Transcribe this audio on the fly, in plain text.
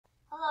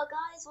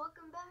guys,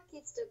 welcome back.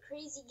 It's the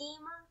Crazy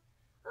Gamer.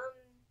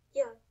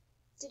 Yeah.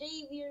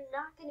 Today we're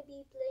not gonna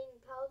be playing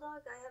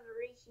Palindog. I have it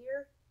right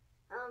here.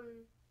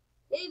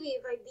 Maybe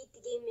if I beat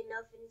the game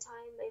enough in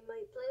time, I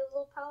might play a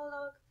little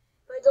Palindog,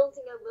 but I don't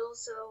think I will.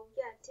 So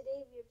yeah,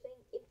 today we're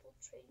playing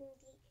Infiltrating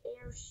the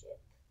Airship.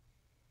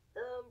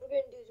 We're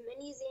gonna do as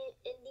many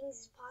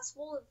endings as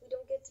possible. If we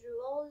don't get through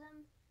all of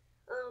them,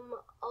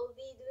 I'll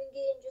be doing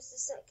it in just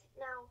a sec.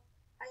 Now,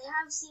 I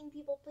have seen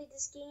people play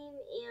this game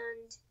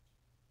and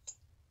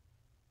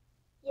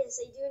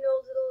yes, I do know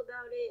a little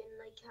about it and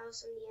like how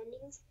some of the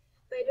endings,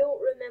 but I don't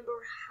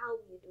remember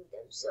how you do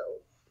them. So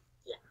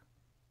yeah.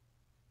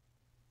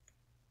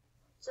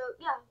 So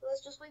yeah,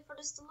 let's just wait for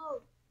this to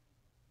load.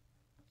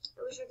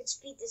 I wish I could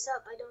speed this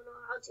up. I don't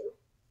know how to.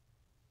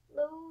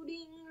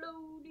 Loading,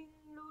 loading,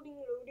 loading,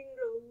 loading,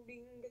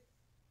 loading.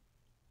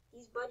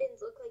 These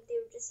buttons look like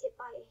they were just hit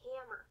by a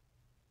hammer.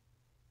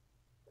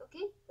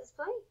 Okay, let's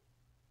play.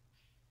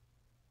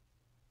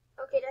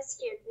 Okay, that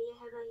scared me.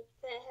 I had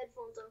my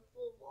headphones on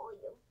full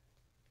volume.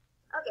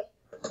 Okay.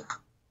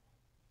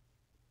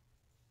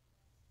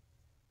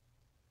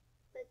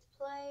 Let's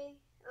play.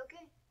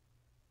 Okay.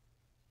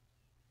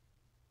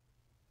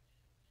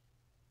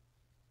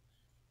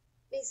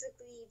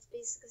 It's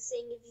basically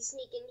saying if you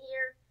sneak in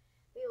here,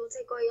 we will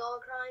take away all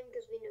crime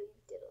because we know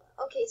you did a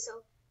lot. Okay,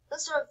 so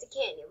let's start with the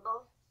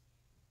cannonball.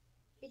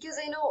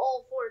 Because I know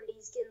all four of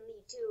these can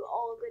lead to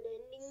all good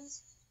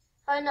endings.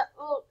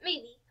 Well,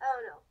 maybe. I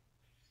don't know.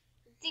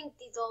 I think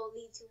these all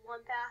lead to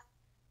one path.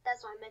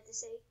 That's what I meant to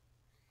say.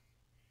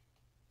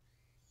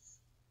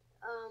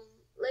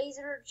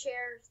 Laser,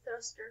 chair,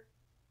 thruster.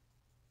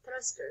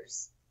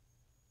 Thrusters.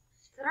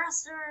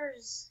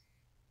 Thrusters!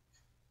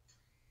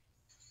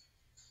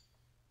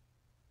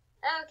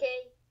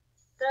 Okay.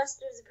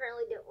 Thrusters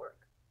apparently didn't work.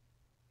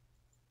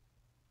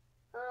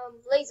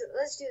 Laser,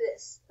 let's do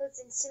this.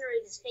 Let's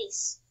incinerate his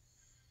face.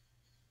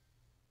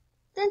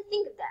 Then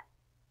think of that.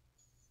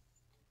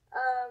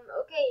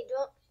 Okay,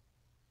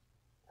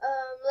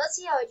 let's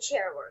see how a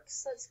chair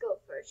works. Let's go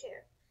for a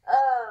chair.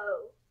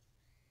 Oh.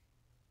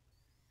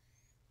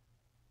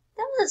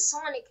 That was a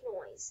sonic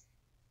noise.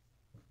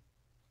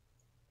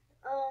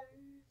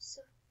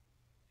 So.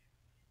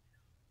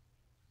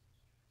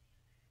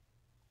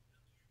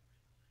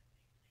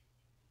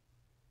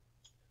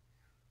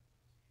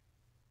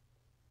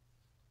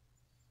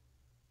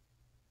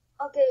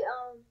 Okay,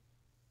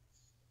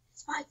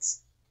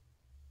 spikes.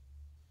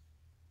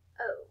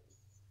 Oh.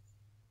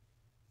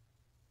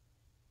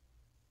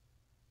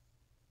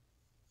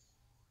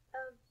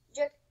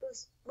 Eject,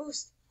 boost,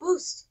 boost,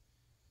 boost.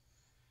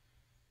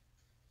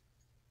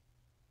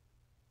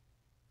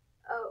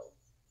 Oh.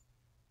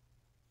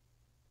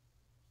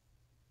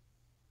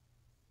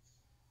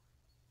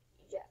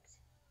 Eject.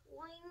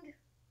 Wing.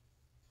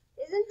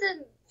 Isn't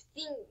the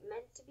thing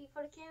meant to be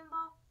for the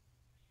cannonball?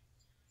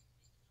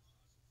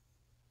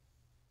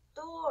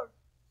 Door.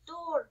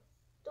 Door.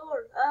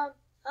 Door.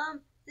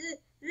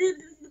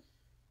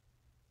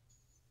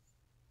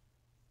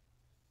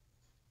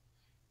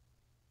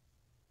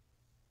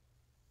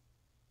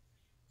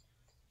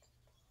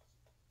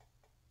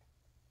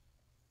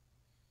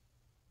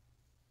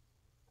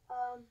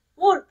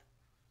 Warp.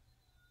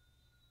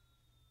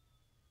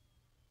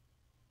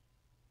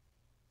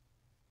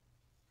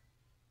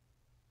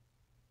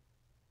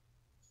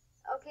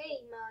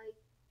 Okay,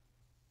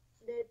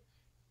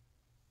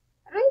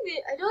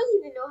 I don't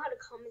even know how to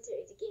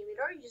commentary the game. It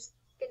already just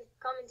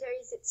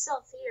commentaries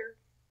itself here.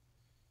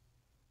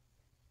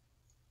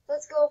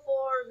 Let's go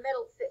for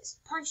Metal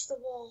Fist. Punch the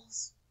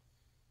walls.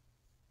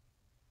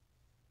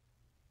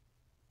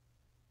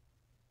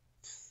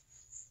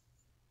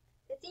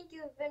 I think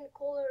you have been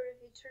cooler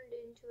if you turned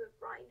it into a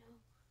rhino.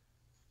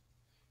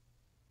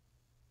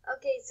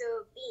 Okay,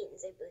 so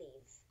beans, I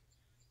believe.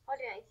 How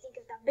did I think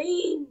of that?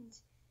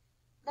 Beans!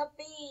 The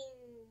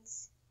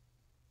beans!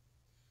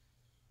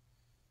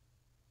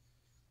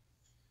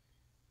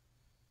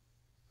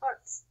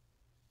 Hearts.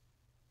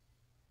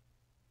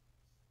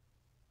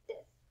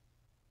 Death.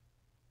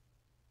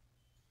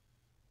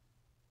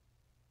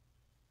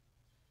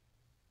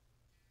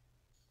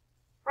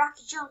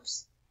 Rocky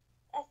jumps.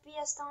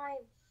 FPS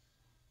time.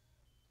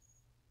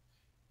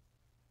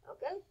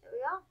 Okay, here we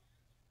go.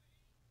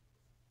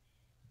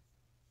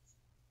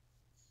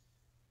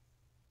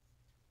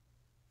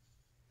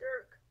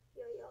 Dirk.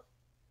 Yo-yo.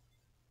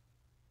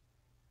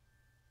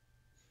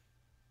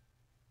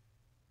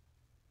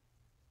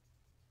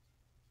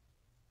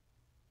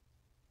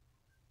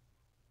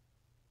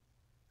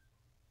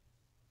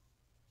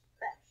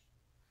 Bash.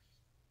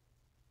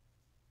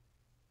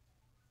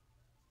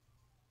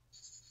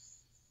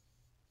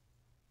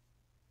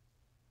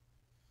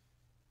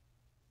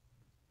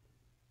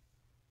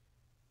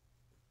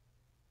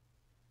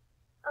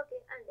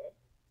 Okay, I'm dead.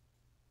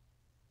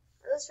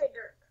 Let's try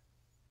Dirk.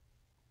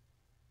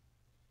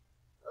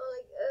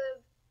 Oh,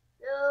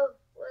 no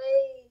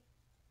way.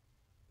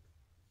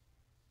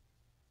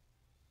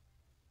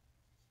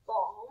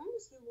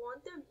 Bombs? You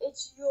want them?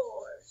 It's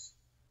yours.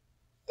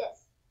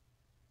 Death.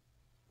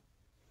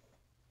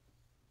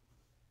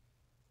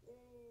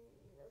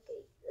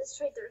 let's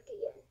try Dirk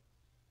again.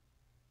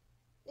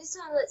 This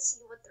time, let's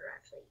see what there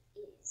actually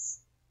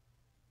is.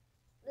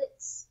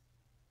 Let's.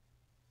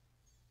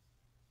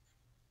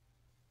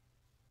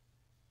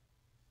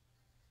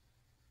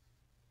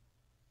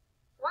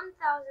 $1,337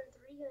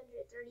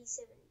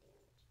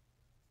 damage.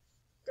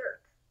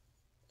 Dirk.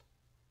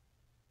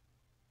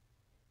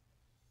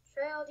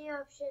 Try all the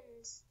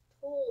options.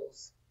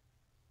 Tools.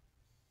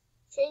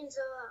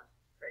 Chainsaw.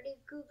 Freddy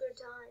Krueger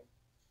time.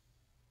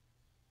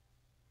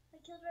 I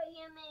killed Right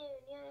Hand Man.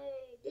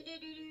 Yay.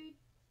 Do-do-do-do.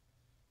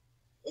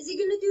 Is he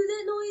gonna do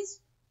that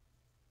noise?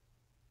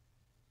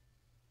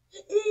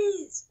 It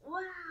is!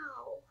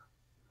 Wow!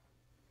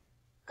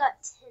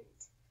 Got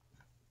tint.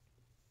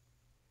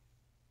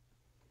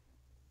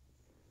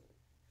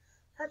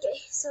 Okay,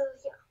 so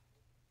yeah.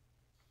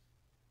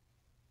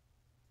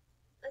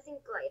 I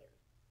think glider.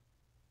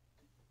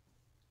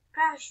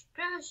 Crash!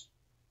 Crash!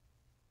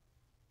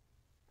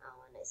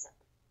 Oh, and I suck.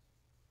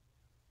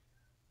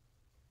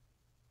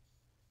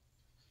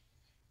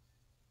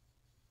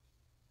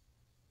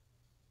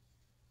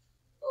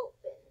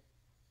 Open.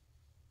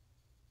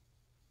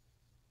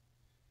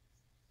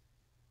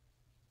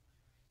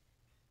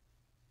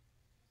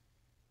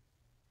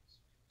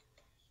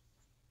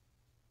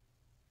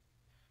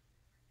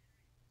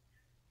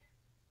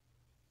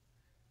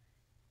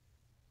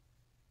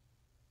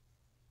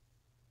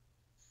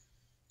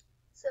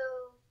 So,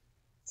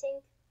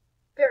 tank,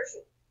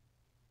 parachute.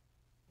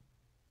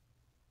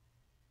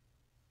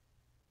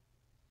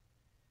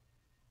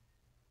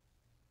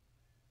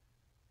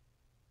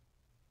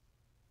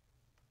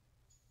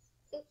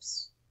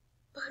 Oops.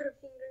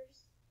 Butterfingers.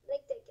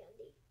 Like that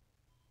candy.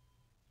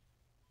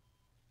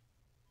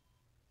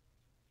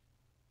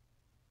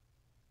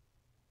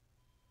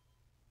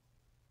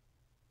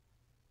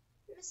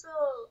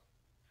 Missile.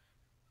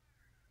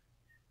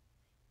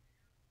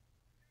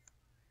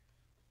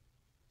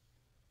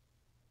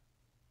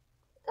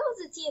 That was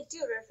a TF2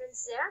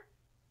 reference there.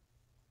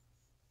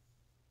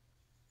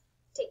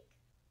 Tank.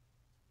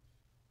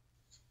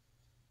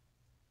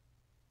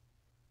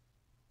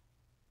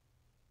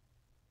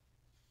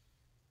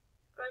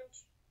 Crunch.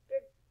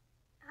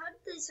 How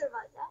did they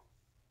survive that?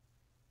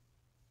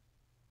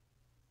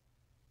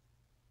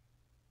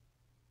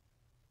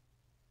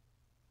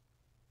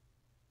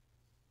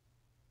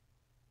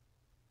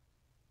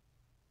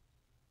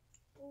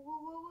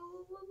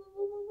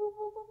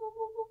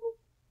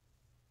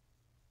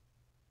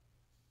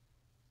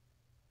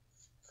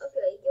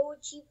 Okay, you'll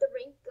achieve the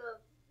rank of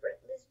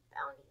Breathless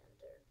Bounty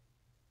Hunter.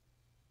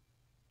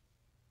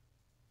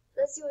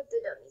 Let's see what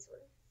the dummies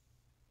were.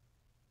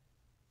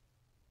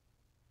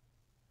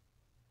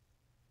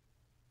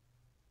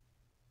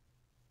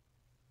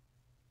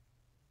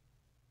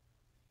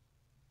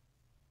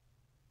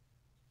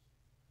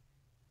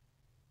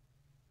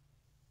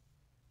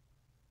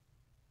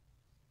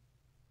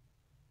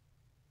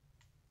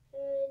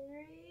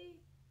 Henry.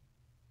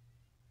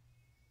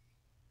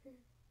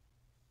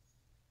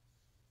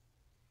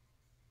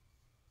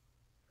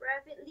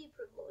 Rapidly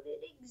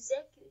promoted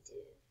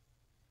executive.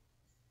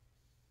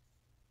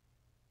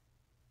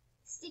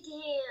 Sticky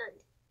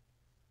hand.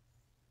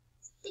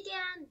 Sticky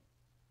hand.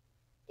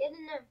 Get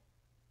in there.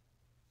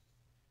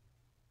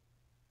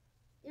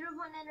 0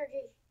 point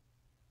energy.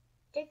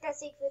 Take that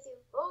stake with you.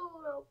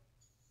 Oh no.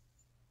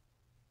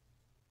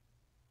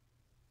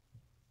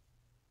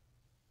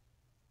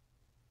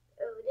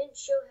 Oh, it didn't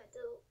show how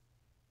to.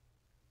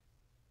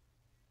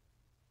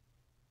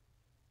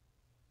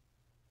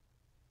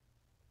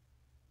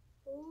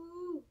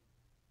 Ooh.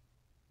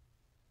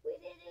 We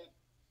did it.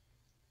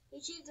 You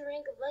achieved the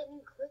rank of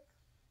Lightning Quick.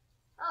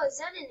 Oh, is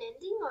that an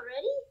ending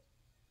already?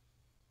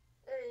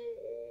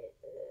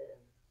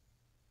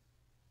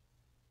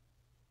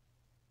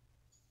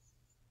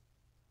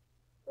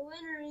 The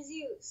winner is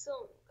you.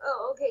 Song.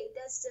 Oh, okay.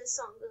 That's the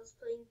song that was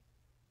playing.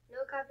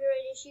 No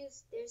copyright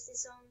issues. There's the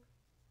song.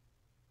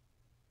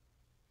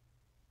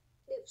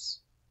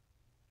 Oops.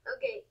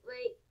 Okay,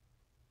 wait.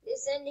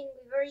 This ending,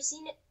 we've already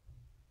seen it.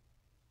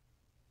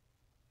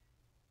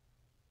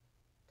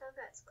 Top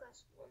hats,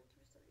 class 1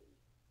 through 3.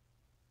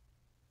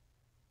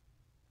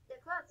 The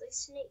cloud's a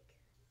snake.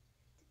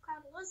 The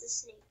cloud was a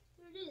snake.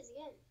 There it is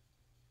again.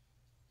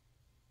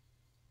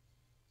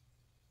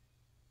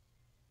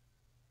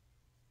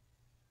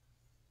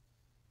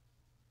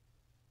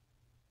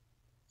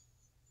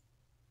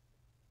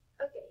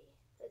 Okay,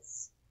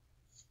 let's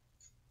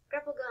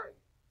grapple gun.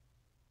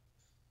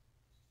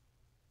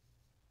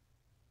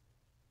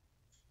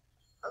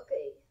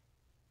 Okay.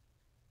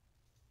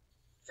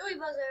 Joy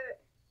buzzer.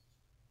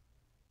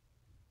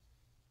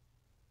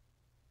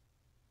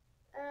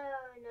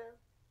 Oh no.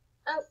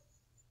 Oh.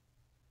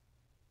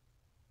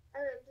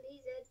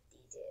 Please add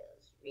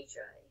details.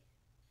 Retry.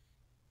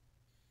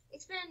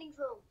 Expanding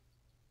foam.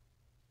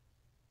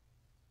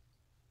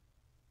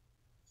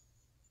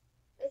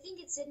 I think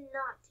it said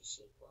not to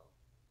shake well.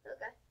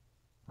 Okay.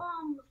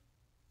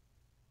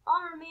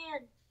 Armor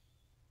man.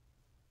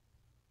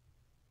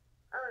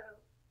 Oh no.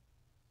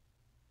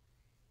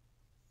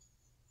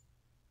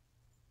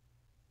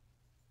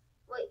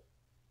 Wait.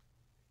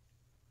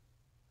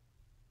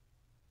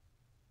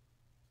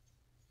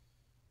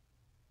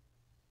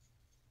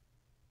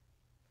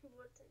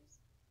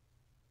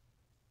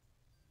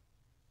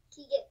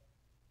 Can you get?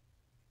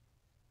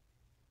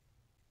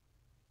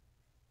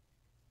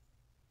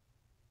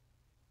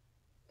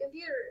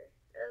 Computer.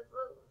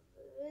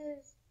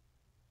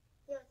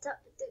 Yeah, top.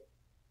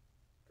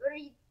 What are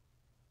you?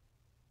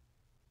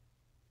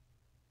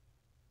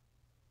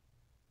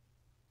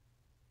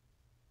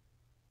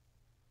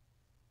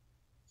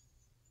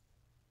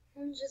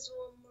 Just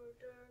one more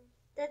turn.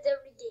 That's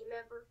every game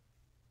ever.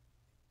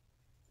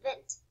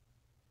 Vent.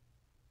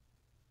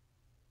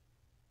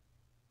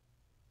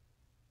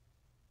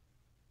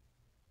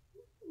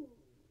 Ooh.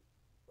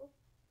 Oh.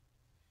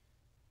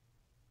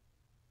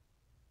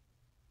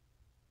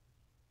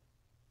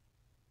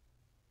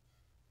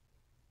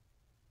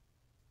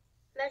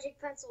 Magic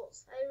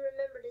pencils. I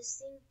remember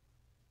this thing.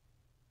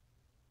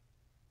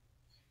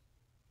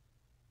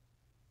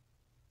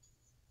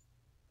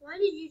 Why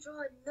did you draw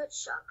a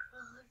nutshot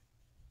crawler?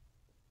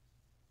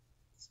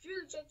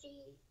 Screw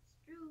Chucky.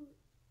 Screw.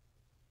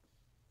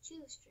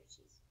 Choose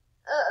Stretchies.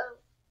 Uh-oh.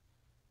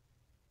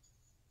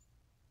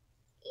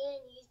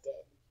 And he's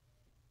dead.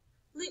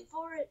 Leap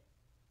for it.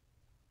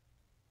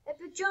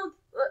 Epic jump.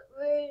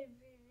 Where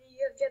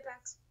you have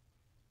jetpacks.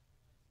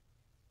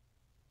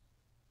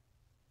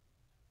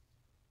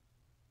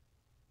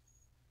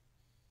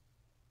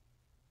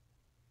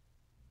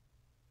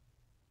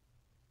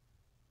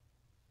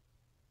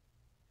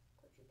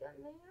 What you got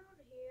me out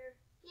of here?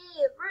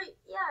 Yeah, right.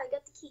 Yeah, I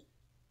got the key.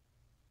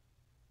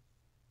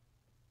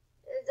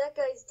 That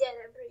guy's dead,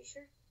 I'm pretty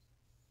sure.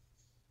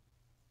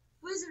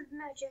 Wizard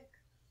magic.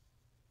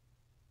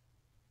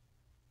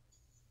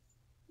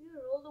 You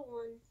rolled a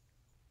 1.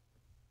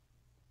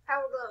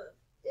 Power glove.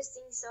 This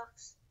thing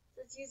sucks.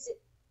 Let's use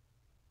it.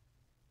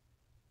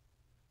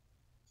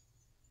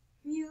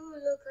 You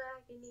look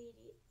like an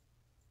idiot.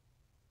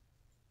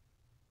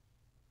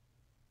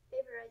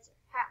 Vaporizer.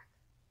 Hack.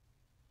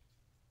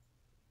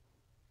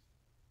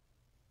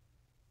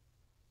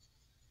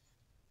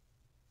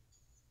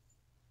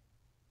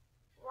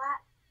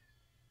 What?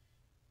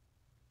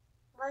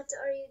 What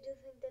are you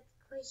doing? That's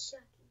quite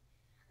shocking.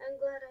 I'm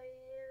glad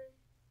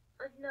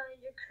I'm not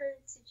in your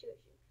current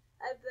situation.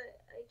 I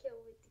bet I can't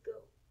wait to go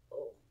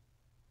home.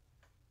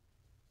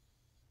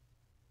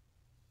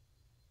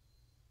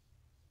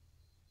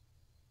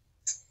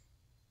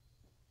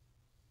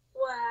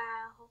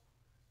 Wow.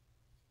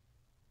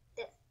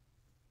 Death.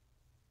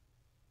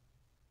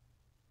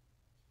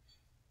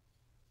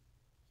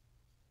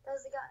 That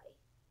was the guy.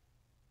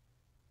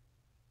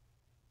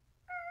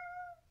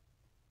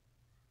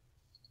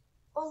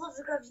 All of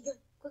the gravity gun.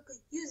 Quickly,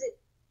 use it.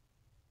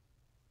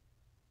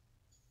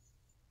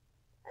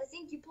 I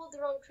think you pulled the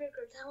wrong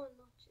trigger. That one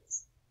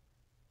launches.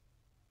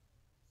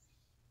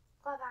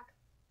 Claw back.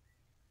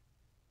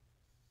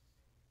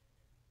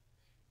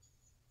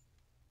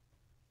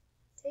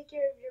 Take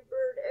care of your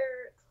bird,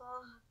 Eric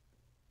Claw.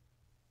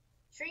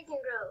 Shrink and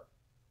grow.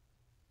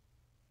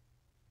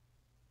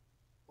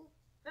 Ooh,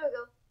 there we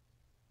go.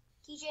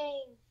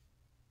 Keychain.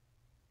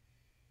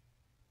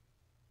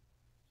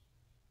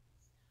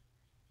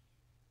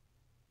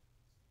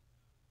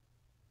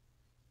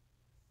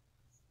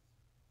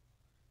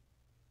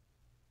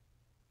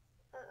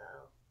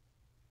 Uh-oh.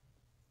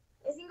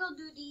 I think I'll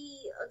do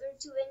the other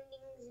 2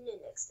 endings in the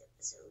next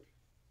episode.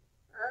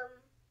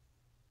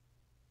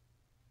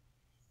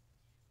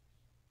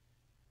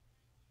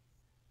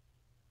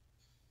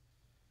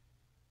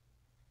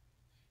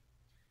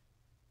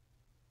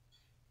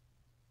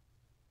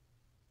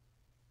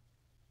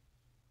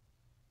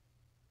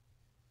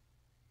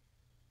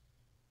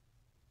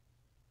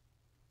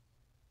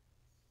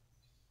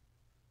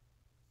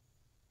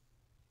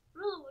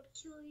 Ruler would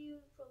kill you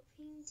from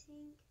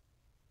painting.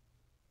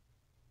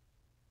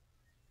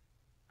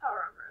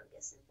 Power armor, I'm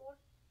guessing for.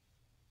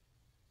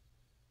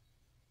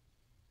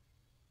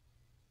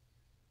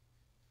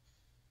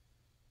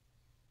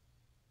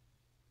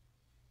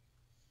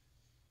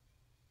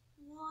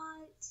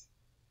 What?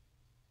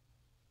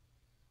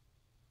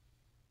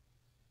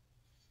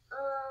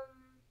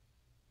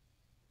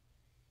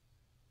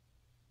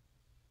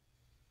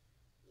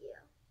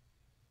 Yeah.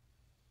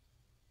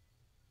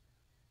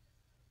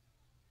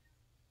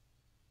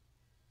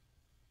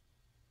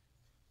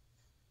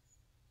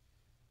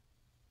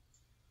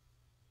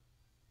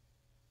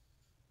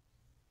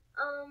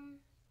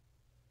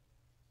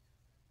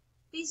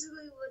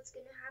 Basically what's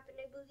gonna happen,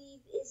 I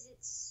believe, is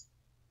it's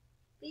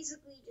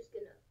basically just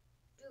gonna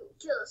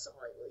kill us all,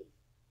 I believe.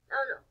 I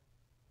don't know.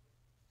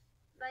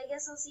 But I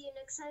guess I'll see you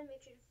next time.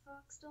 Make sure the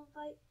fox don't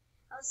fight.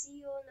 I'll see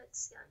you all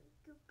next time.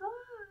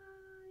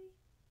 Goodbye.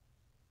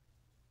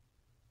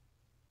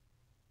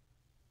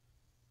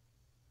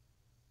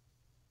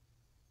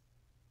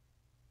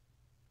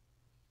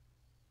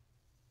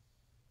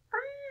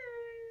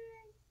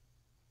 Bye.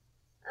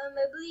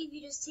 I believe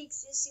he just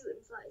takes his suit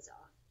and flies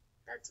off.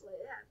 That's what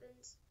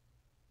happens.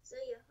 So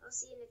yeah, I'll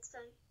see you next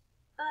time.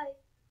 Bye.